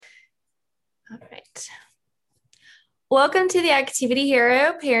Welcome to the Activity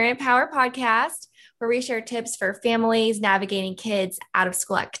Hero Parent Power Podcast, where we share tips for families navigating kids out of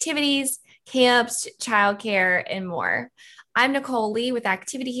school activities, camps, childcare, and more. I'm Nicole Lee with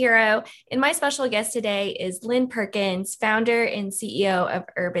Activity Hero, and my special guest today is Lynn Perkins, founder and CEO of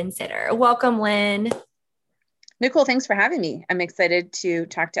Urban Sitter. Welcome, Lynn. Nicole, thanks for having me. I'm excited to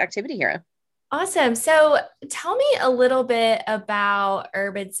talk to Activity Hero. Awesome. So tell me a little bit about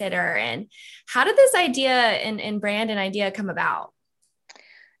Urban Sitter and how did this idea and brand and idea come about?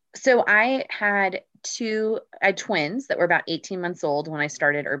 So I had twins that were about 18 months old when I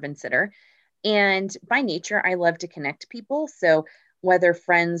started Urban Sitter. And by nature, I love to connect people. So whether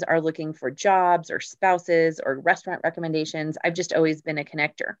friends are looking for jobs or spouses or restaurant recommendations, I've just always been a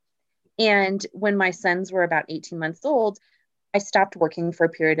connector. And when my sons were about 18 months old, I stopped working for a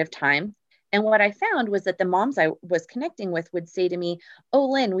period of time. And what I found was that the moms I was connecting with would say to me, "Oh,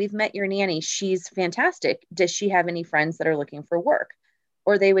 Lynn, we've met your nanny. She's fantastic. Does she have any friends that are looking for work?"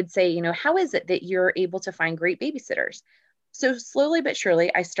 Or they would say, "How is it that you're able to find great babysitters?" So slowly but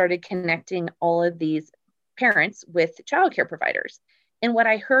surely, I started connecting all of these parents with childcare providers. And what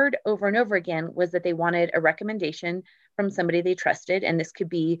I heard over and over again was that they wanted a recommendation from somebody they trusted. And this could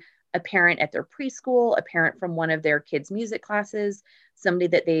be a parent at their preschool, a parent from one of their kids' music classes, somebody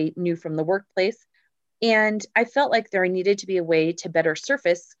that they knew from the workplace. And I felt like there needed to be a way to better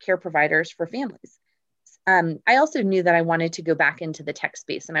surface care providers for families. I also knew that I wanted to go back into the tech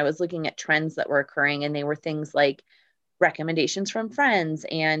space, and I was looking at trends that were occurring, and they were things like recommendations from friends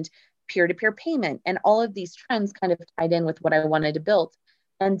and peer-to-peer payment. And all of these trends kind of tied in with what I wanted to build.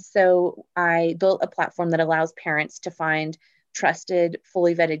 And so I built a platform that allows parents to find trusted,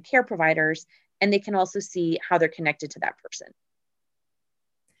 fully vetted care providers, and they can also see how they're connected to that person.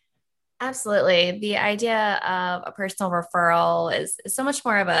 Absolutely. The idea of a personal referral is so much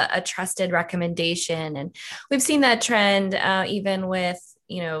more of a trusted recommendation. And we've seen that trend even with,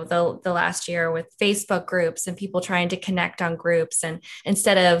 the last year with Facebook groups and people trying to connect on groups. And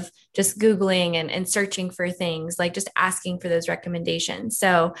instead of just Googling and searching for things, like just asking for those recommendations.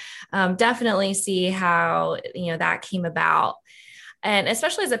 So definitely see how, that came about. And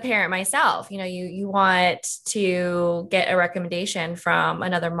especially as a parent myself, you want to get a recommendation from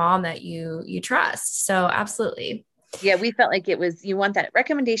another mom that you trust. So absolutely. Yeah, we felt like you want that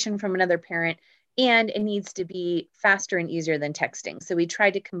recommendation from another parent, and it needs to be faster and easier than texting. So we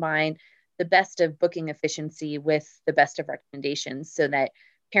tried to combine the best of booking efficiency with the best of recommendations so that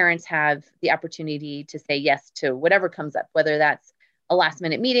parents have the opportunity to say yes to whatever comes up, whether that's a last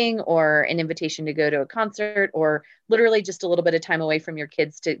minute meeting or an invitation to go to a concert or literally just a little bit of time away from your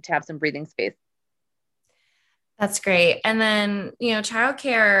kids to have some breathing space. That's great. And then,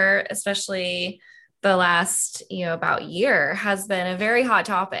 childcare, especially the last, about year has been a very hot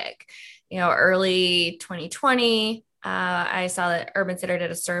topic. Early 2020, I saw that Urban Sitter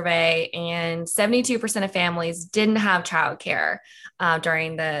did a survey and 72% of families didn't have childcare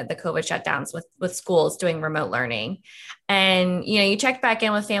during the COVID shutdowns with schools doing remote learning. And, you checked back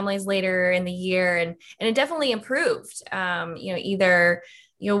in with families later in the year and it definitely improved. Either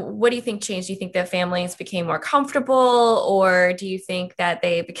what do you think changed? Do you think that families became more comfortable, or do you think that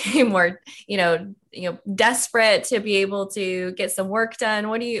they became more, desperate to be able to get some work done?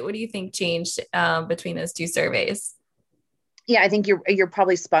 What do you think changed between those two surveys? Yeah, I think you're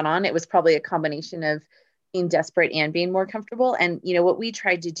probably spot on. It was probably a combination of being desperate and being more comfortable. And what we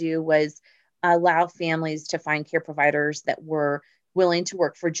tried to do was allow families to find care providers that were willing to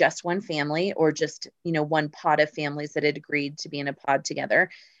work for just one family or just one pod of families that had agreed to be in a pod together.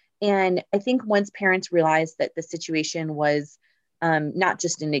 And I think once parents realized that the situation was not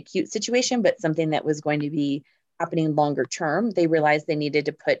just an acute situation, but something that was going to be happening longer term, they realized they needed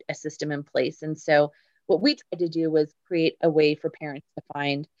to put a system in place. And so what we tried to do was create a way for parents to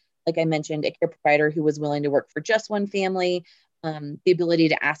find, like I mentioned, a care provider who was willing to work for just one family, the ability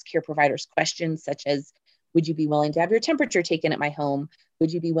to ask care providers questions such as, would you be willing to have your temperature taken at my home?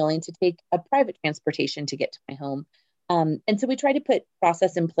 Would you be willing to take a private transportation to get to my home? And so we tried to put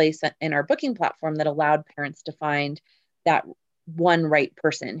process in place in our booking platform that allowed parents to find that one right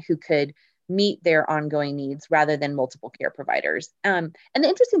person who could meet their ongoing needs rather than multiple care providers. And the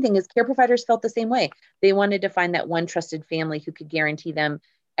interesting thing is care providers felt the same way. They wanted to find that one trusted family who could guarantee them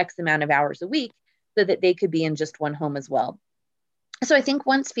X amount of hours a week so that they could be in just one home as well. So I think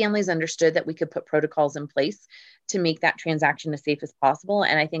once families understood that we could put protocols in place to make that transaction as safe as possible,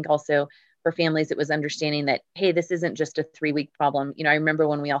 and I think also for families, it was understanding that, hey, this isn't just a 3-week problem. I remember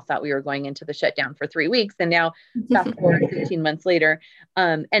when we all thought we were going into the shutdown for 3 weeks, and now fast forward 15 months later.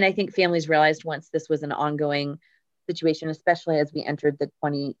 And I think families realized once this was an ongoing situation, especially as we entered the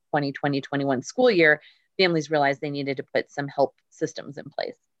 2020-2021 school year, families realized they needed to put some help systems in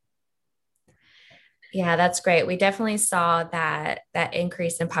place. Yeah, that's great. We definitely saw that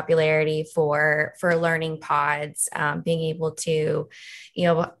increase in popularity for learning pods, being able to, you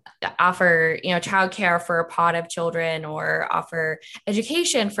know, offer childcare for a pod of children or offer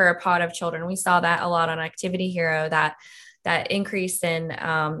education for a pod of children. We saw that a lot on Activity Hero. That increase in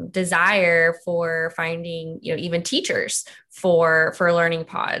desire for finding even teachers for learning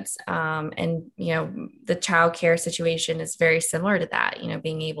pods, and the childcare situation is very similar to that,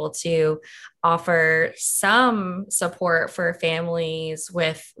 being able to offer some support for families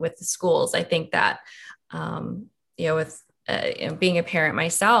with the schools. I think that with being a parent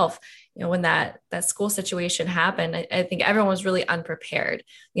myself, when that school situation happened, I think everyone was really unprepared.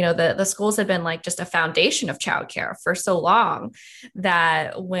 The schools had been like just a foundation of childcare for so long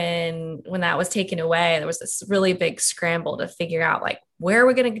that when that was taken away, there was this really big scramble to figure out like, what are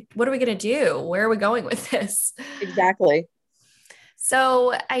we going to do? Where are we going with this? Exactly.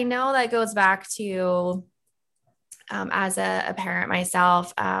 So I know that goes back to, as a parent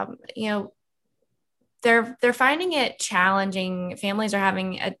myself, they're finding it challenging. Families are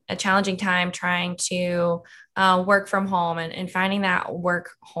having a challenging time trying to work from home and finding that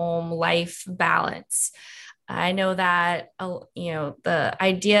work home life balance. I know that the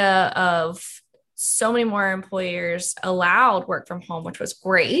idea of so many more employers allowed work from home, which was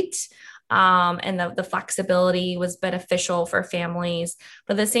great. And the flexibility was beneficial for families.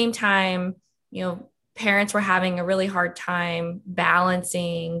 But at the same time, parents were having a really hard time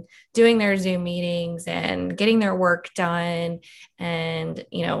balancing doing their Zoom meetings and getting their work done, and,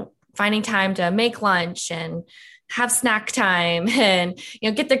 finding time to make lunch and have snack time and,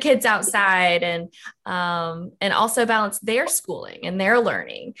 get their kids outside and also balance their schooling and their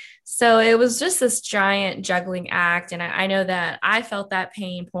learning. So it was just this giant juggling act. And I know that I felt that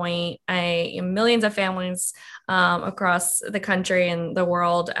pain point. Millions of families across the country and the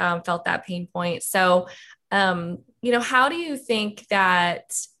world felt that pain point. So, how do you think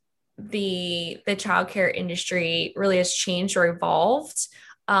that the childcare industry really has changed or evolved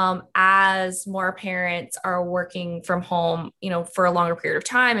as more parents are working from home, for a longer period of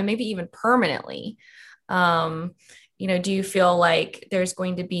time and maybe even permanently? Do you feel like there's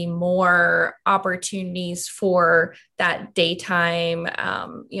going to be more opportunities for that daytime,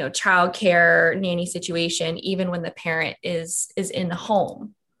 childcare nanny situation, even when the parent is in the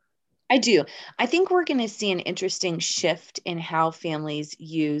home? I do. I think we're going to see an interesting shift in how families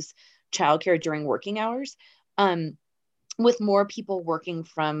use childcare during working hours. With more people working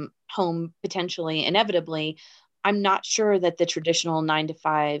from home, potentially, inevitably, I'm not sure that the traditional 9 to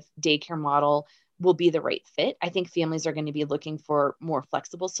 5 daycare model will be the right fit. I think families are going to be looking for more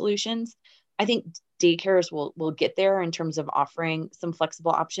flexible solutions. I think daycares will get there in terms of offering some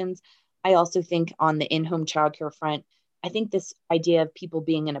flexible options. I also think on the in-home childcare front, I think this idea of people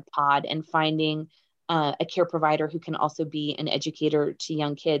being in a pod and finding a care provider who can also be an educator to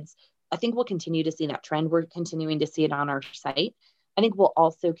young kids, I think we'll continue to see that trend. We're continuing to see it on our site. I think we'll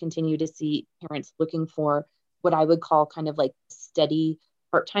also continue to see parents looking for what I would call kind of like steady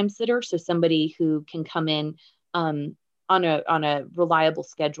part-time sitter. So somebody who can come in on a reliable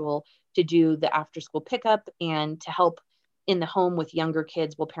schedule to do the after-school pickup and to help in the home with younger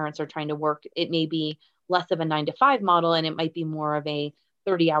kids while parents are trying to work. It may be less of a 9 to 5 model, and it might be more of a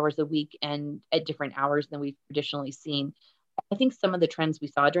 30 hours a week and at different hours than we've traditionally seen. I think some of the trends we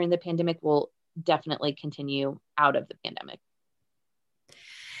saw during the pandemic will definitely continue out of the pandemic.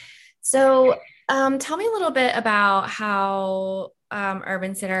 So tell me a little bit about how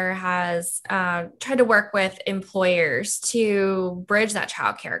Urban Sitter has tried to work with employers to bridge that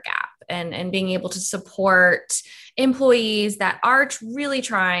childcare gap and being able to support employees that are really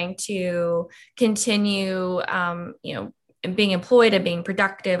trying to continue, being employed and being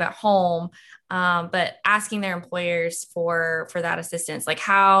productive at home, but asking their employers for that assistance. Like,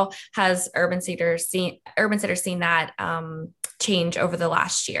 how has Urban Sitter seen that change over the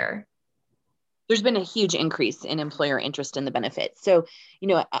last year? There's been a huge increase in employer interest in the benefit. So,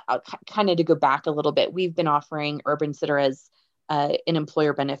 kind of to go back a little bit, we've been offering Urban Sitter as an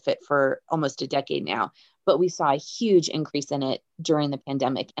employer benefit for almost a decade now, but we saw a huge increase in it during the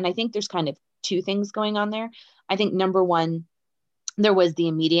pandemic. And I think there's kind of two things going on there. I think number one, there was the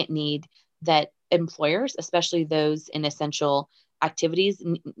immediate need that employers, especially those in essential activities,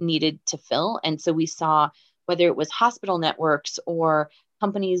 needed to fill. And so we saw whether it was hospital networks or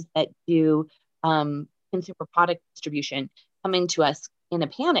companies that do consumer product distribution coming to us in a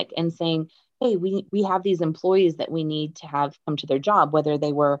panic and saying, hey, we have these employees that we need to have come to their job, whether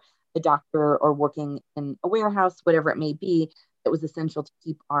they were a doctor or working in a warehouse, whatever it may be. that was essential to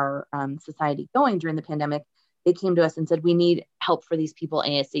keep our society going during the pandemic, they came to us and said, we need help for these people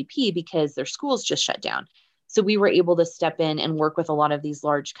ASAP because their schools just shut down. So we were able to step in and work with a lot of these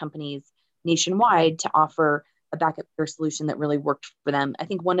large companies nationwide to offer a backup care solution that really worked for them. I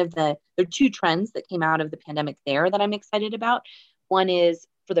think there are two trends that came out of the pandemic there that I'm excited about. One is,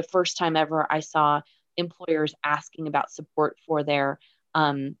 for the first time ever, I saw employers asking about support for their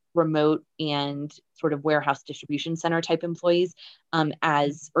remote and sort of warehouse distribution center type employees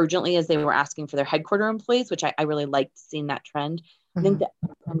as urgently as they were asking for their headquarter employees, which I really liked seeing that trend. I think the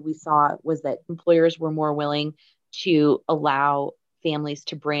trend we saw was that employers were more willing to allow families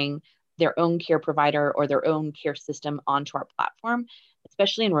to bring their own care provider or their own care system onto our platform,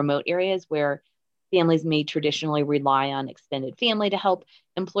 especially in remote areas where families may traditionally rely on extended family to help.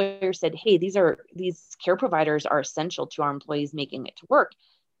 Employers said, hey, these care providers are essential to our employees making it to work.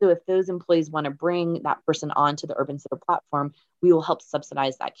 So if those employees want to bring that person onto the Urban Sitter platform, we will help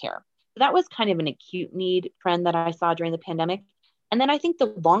subsidize that care. So that was kind of an acute need trend that I saw during the pandemic. And then I think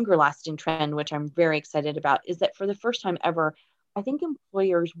the longer lasting trend, which I'm very excited about, is that for the first time ever, I think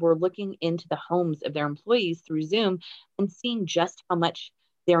employers were looking into the homes of their employees through Zoom and seeing just how much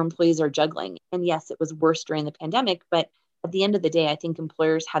their employees are juggling. And yes, it was worse during the pandemic, but at the end of the day, I think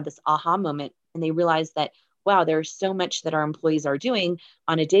employers had this aha moment and they realized that, wow, there's so much that our employees are doing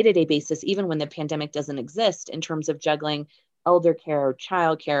on a day-to-day basis, even when the pandemic doesn't exist, in terms of juggling elder care,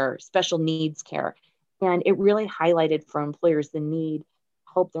 child care, special needs care. And it really highlighted for employers the need to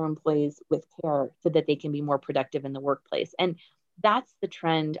help their employees with care so that they can be more productive in the workplace. And that's the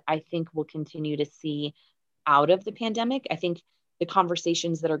trend I think we'll continue to see out of the pandemic. I think the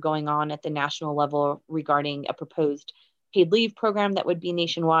conversations that are going on at the national level regarding a proposed paid leave program that would be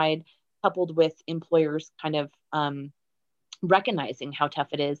nationwide, coupled with employers kind of recognizing how tough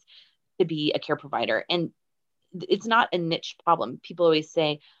it is to be a care provider. And it's not a niche problem. People always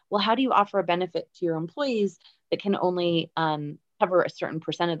say, well, how do you offer a benefit to your employees that can only cover a certain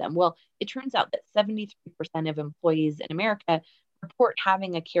percent of them? Well, it turns out that 73% of employees in America report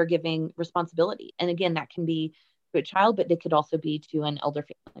having a caregiving responsibility. And again, that can be to a child, but it could also be to an elder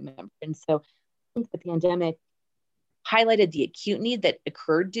family member. And so I think the pandemic highlighted the acute need that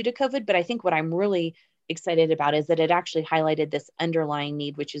occurred due to COVID. But I think what I'm really excited about is that it actually highlighted this underlying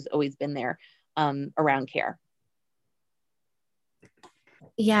need, which has always been there around care.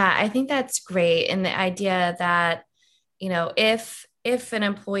 Yeah, I think that's great. And the idea that, if an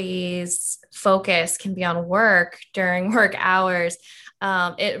employee's focus can be on work during work hours,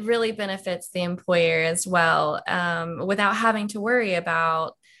 it really benefits the employer as well, without having to worry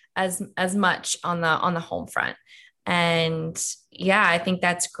about as much on the home front. And yeah, I think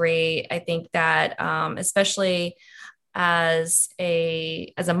that's great. I think that especially as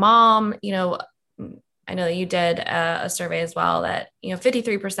a mom, I know that you did a survey as well that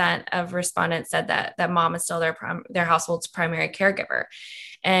 53% of respondents said that mom is still their household's primary caregiver.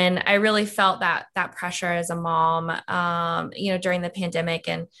 And I really felt that pressure as a mom, during the pandemic.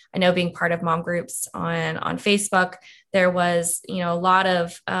 And I know, being part of mom groups on Facebook, there was, a lot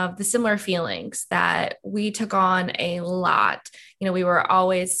of the similar feelings that we took on a lot. We were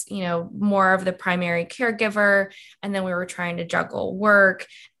always, more of the primary caregiver, and then we were trying to juggle work,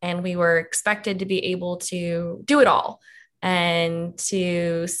 and we were expected to be able to do it all. And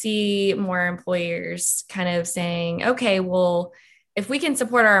to see more employers kind of saying, okay, well, if we can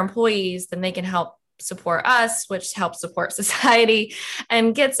support our employees, then they can help support us, which helps support society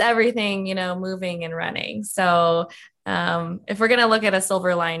and gets everything, moving and running. So if we're going to look at a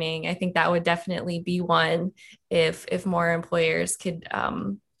silver lining, I think that would definitely be one. If more employers could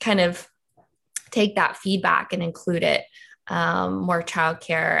kind of take that feedback and include it, more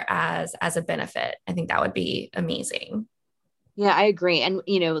childcare as a benefit, I think that would be amazing. Yeah, I agree. And,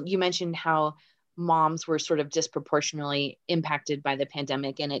 you mentioned how moms were sort of disproportionately impacted by the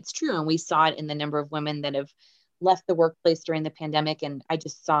pandemic. And it's true. And we saw it in the number of women that have left the workplace during the pandemic. And I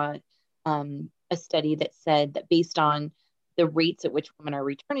just saw a study that said that based on the rates at which women are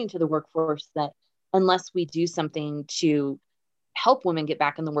returning to the workforce, that unless we do something to help women get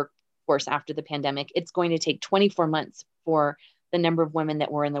back in the workforce after the pandemic, it's going to take 24 months for the number of women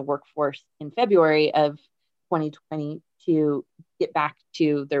that were in the workforce in February of 2020 to get back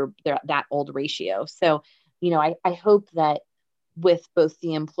to their that old ratio. So, I hope that with both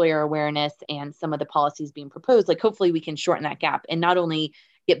the employer awareness and some of the policies being proposed, like hopefully we can shorten that gap and not only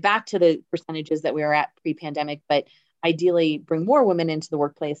get back to the percentages that we were at pre-pandemic, but ideally bring more women into the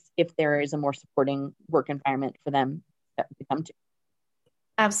workplace if there is a more supporting work environment for them to come to.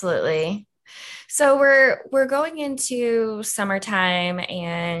 Absolutely. So we're going into summertime,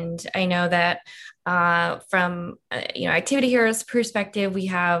 and I know that from Activity Heroes perspective, we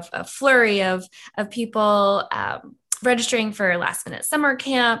have a flurry of people registering for last minute summer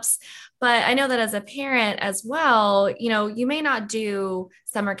camps. But I know that as a parent as well, you may not do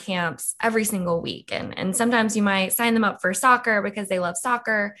summer camps every single week. And sometimes you might sign them up for soccer because they love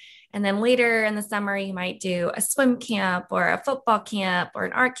soccer. And then later in the summer, you might do a swim camp or a football camp or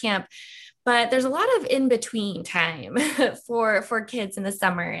an art camp, but there's a lot of in between time for kids in the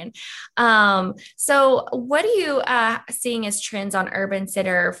summer. And so what are you seeing as trends on Urban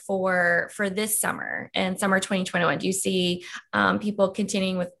Sitter for this summer and summer 2021? Do you see people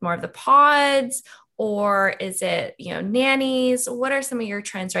continuing with more of the pods, or is it nannies? What are some of your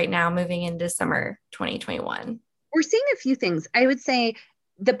trends right now moving into summer 2021? We're seeing a few things. I would say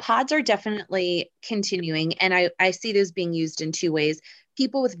the pods are definitely continuing, and I see those being used in two ways.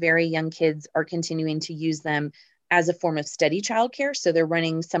 People with very young kids are continuing to use them as a form of steady childcare. So they're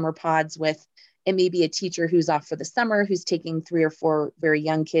running summer pods with, it may be a teacher who's off for the summer, who's taking 3 or 4 very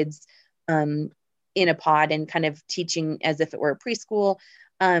young kids in a pod and kind of teaching as if it were a preschool.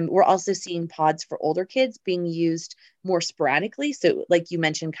 We're also seeing pods for older kids being used more sporadically. So like you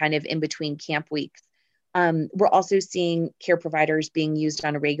mentioned, kind of in between camp weeks. We're also seeing care providers being used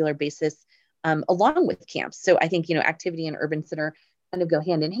on a regular basis along with camps. So I think, activity and Urban Sitter kind of go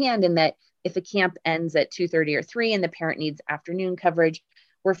hand in hand, in that if a camp ends at 2:30 or 3 and the parent needs afternoon coverage,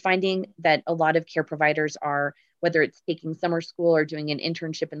 we're finding that a lot of care providers are, whether it's taking summer school or doing an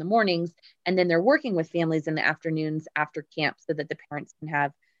internship in the mornings, and then they're working with families in the afternoons after camp so that the parents can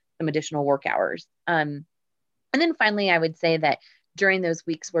have some additional work hours. And then finally, I would say that during those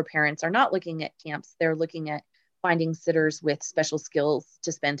weeks where parents are not looking at camps, they're looking at finding sitters with special skills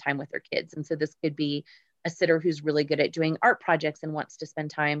to spend time with their kids. And so this could be a sitter who's really good at doing art projects and wants to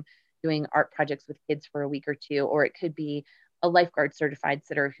spend time doing art projects with kids for a week or two, or it could be a lifeguard certified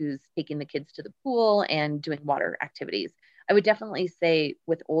sitter who's taking the kids to the pool and doing water activities. I would definitely say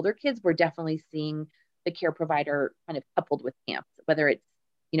with older kids, we're definitely seeing the care provider kind of coupled with camps, whether it's,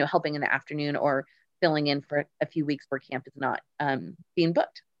 helping in the afternoon or filling in for a few weeks where camp is not being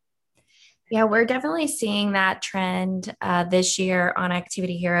booked. Yeah, we're definitely seeing that trend this year on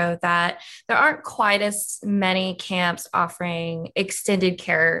Activity Hero, that there aren't quite as many camps offering extended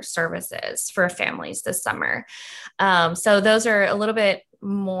care services for families this summer. So those are a little bit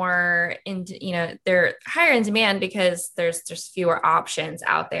more they're higher in demand because there's fewer options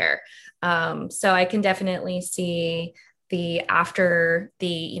out there. So I can definitely see the after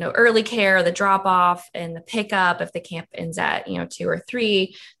the early care, the drop off and the pickup, if the camp ends at 2 or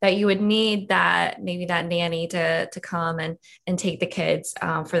 3, that you would need that maybe that nanny to come and take the kids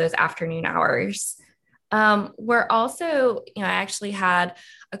for those afternoon hours. We're also, I actually had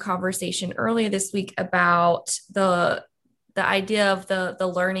a conversation earlier this week about the idea of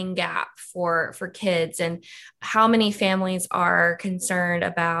the learning gap for kids, and how many families are concerned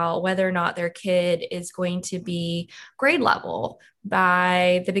about whether or not their kid is going to be grade level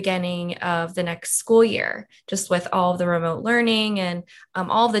by the beginning of the next school year, just with all of the remote learning and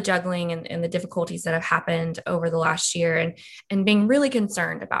all the juggling and the difficulties that have happened over the last year, and being really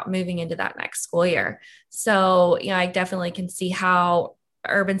concerned about moving into that next school year. So, I definitely can see how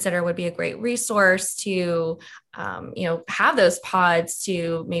Urban Sitter would be a great resource to, have those pods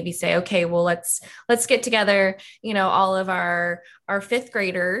to maybe say, okay, well, let's get together, all of our fifth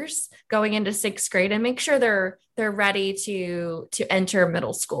graders going into sixth grade, and make sure they're ready to enter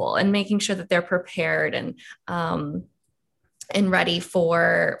middle school, and making sure that they're prepared and ready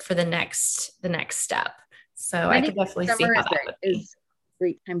for the next step. So I could definitely see how that would be. Is a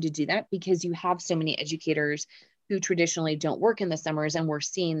great time to do that, because you have so many educators who traditionally don't work in the summers, and we're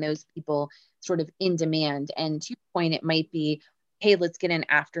seeing those people sort of in demand. And to your point, it might be, hey, let's get an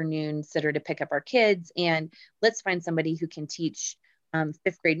afternoon sitter to pick up our kids, and let's find somebody who can teach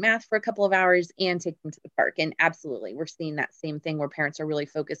fifth grade math for a couple of hours and take them to the park. And absolutely, we're seeing that same thing where parents are really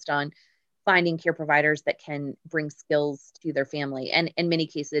focused on finding care providers that can bring skills to their family. And in many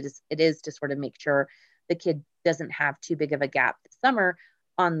cases, it is to sort of make sure the kid doesn't have too big of a gap this summer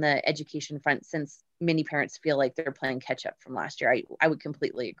on the education front, since many parents feel like they're playing catch up from last year. I would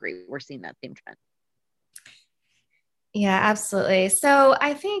completely agree. We're seeing that same trend. Yeah, absolutely. So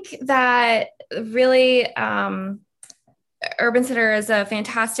I think that really, Urban Sitter is a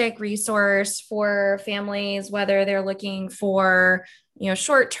fantastic resource for families, whether they're looking for,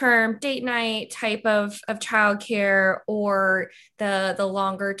 short-term date night type of childcare, or the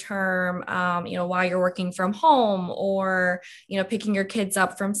longer term, while you're working from home, or, picking your kids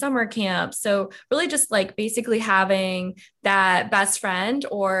up from summer camp. So really just like basically having that best friend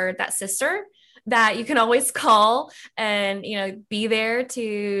or that sister that you can always call and be there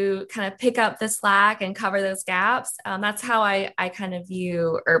to kind of pick up the slack and cover those gaps. That's how I kind of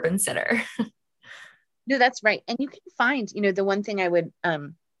view Urban Sitter. No, that's right. And you can find, the one thing I would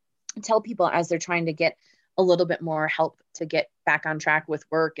tell people as they're trying to get a little bit more help to get back on track with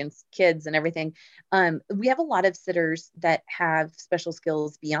work and kids and everything. We have a lot of sitters that have special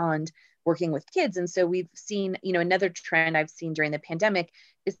skills beyond working with kids. And so we've seen, another trend I've seen during the pandemic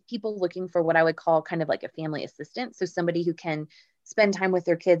is people looking for what I would call kind of like a family assistant. So somebody who can spend time with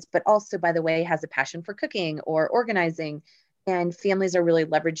their kids, but also, by the way, has a passion for cooking or organizing. And families are really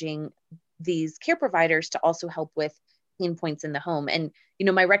leveraging these care providers to also help with pain points in the home. And,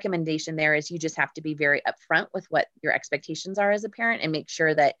 my recommendation there is you just have to be very upfront with what your expectations are as a parent and make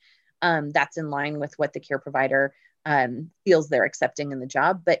sure that that's in line with what the care provider feels they're accepting in the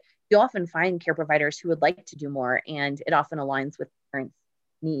job. But you often find care providers who would like to do more, and it often aligns with parents'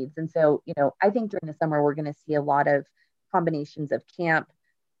 needs. And so, I think during the summer, we're going to see a lot of combinations of camp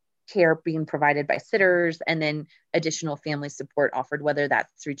care being provided by sitters and then additional family support offered, whether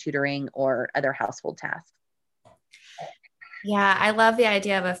that's through tutoring or other household tasks. Yeah, I love the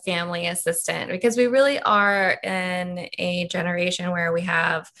idea of a family assistant because we really are in a generation where we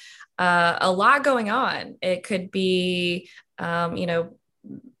have a lot going on. It could be,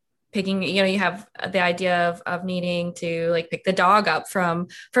 picking, you have the idea of needing to like pick the dog up from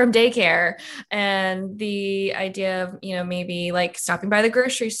daycare, and the idea of, maybe like stopping by the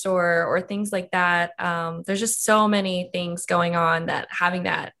grocery store or things like that. There's just so many things going on that having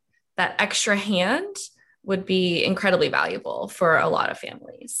that extra hand would be incredibly valuable for a lot of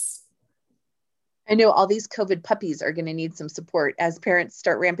families. I know all these COVID puppies are going to need some support as parents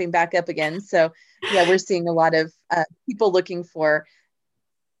start ramping back up again. So yeah, we're seeing a lot of people looking for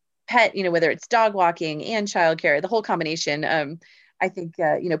pet, whether it's dog walking and childcare, the whole combination. I think,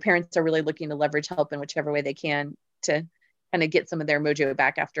 parents are really looking to leverage help in whichever way they can to kind of get some of their mojo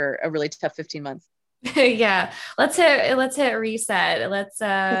back after a really tough 15 months. Yeah, let's hit reset. Let's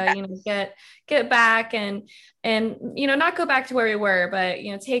get back and not go back to where we were, but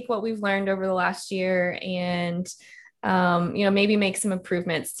take what we've learned over the last year and maybe make some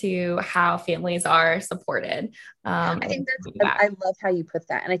improvements to how families are supported. I think I love how you put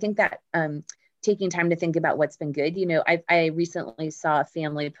that. And I think that taking time to think about what's been good. I recently saw a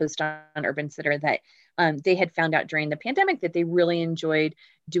family post on Urban Sitter that they had found out during the pandemic that they really enjoyed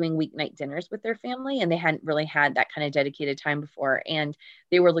doing weeknight dinners with their family, and they hadn't really had that kind of dedicated time before. And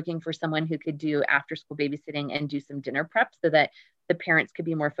they were looking for someone who could do after school babysitting and do some dinner prep so that the parents could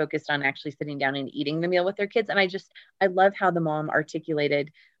be more focused on actually sitting down and eating the meal with their kids. And I love how the mom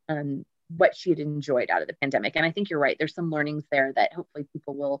articulated what she had enjoyed out of the pandemic. And I think you're right. There's some learnings there that hopefully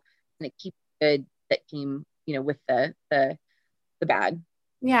people will kind of keep good that came, with the bad.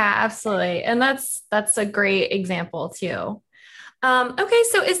 Yeah, absolutely. And that's a great example too. Okay,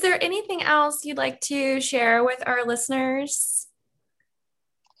 so is there anything else you'd like to share with our listeners?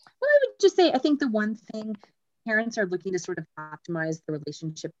 Well, I would just say, I think the one thing parents are looking to sort of optimize the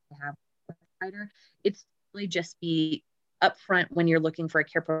relationship they have with the provider, it's really just be upfront when you're looking for a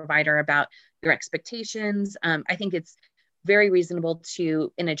care provider about your expectations. I think it's very reasonable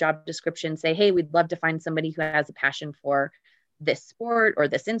to, in a job description, say, hey, we'd love to find somebody who has a passion for this sport or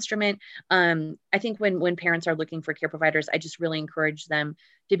this instrument. I think when parents are looking for care providers, I just really encourage them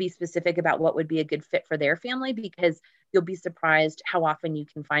to be specific about what would be a good fit for their family, because you'll be surprised how often you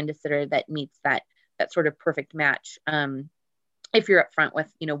can find a sitter that meets that sort of perfect match if you're upfront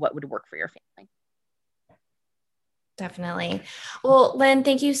with, what would work for your family. Definitely. Well, Lynn,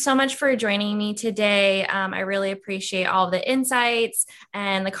 thank you so much for joining me today. I really appreciate all the insights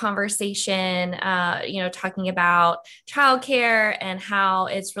and the conversation, talking about childcare and how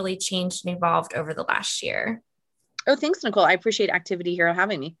it's really changed and evolved over the last year. Oh, thanks, Nicole. I appreciate Activity Hero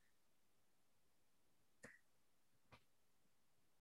having me.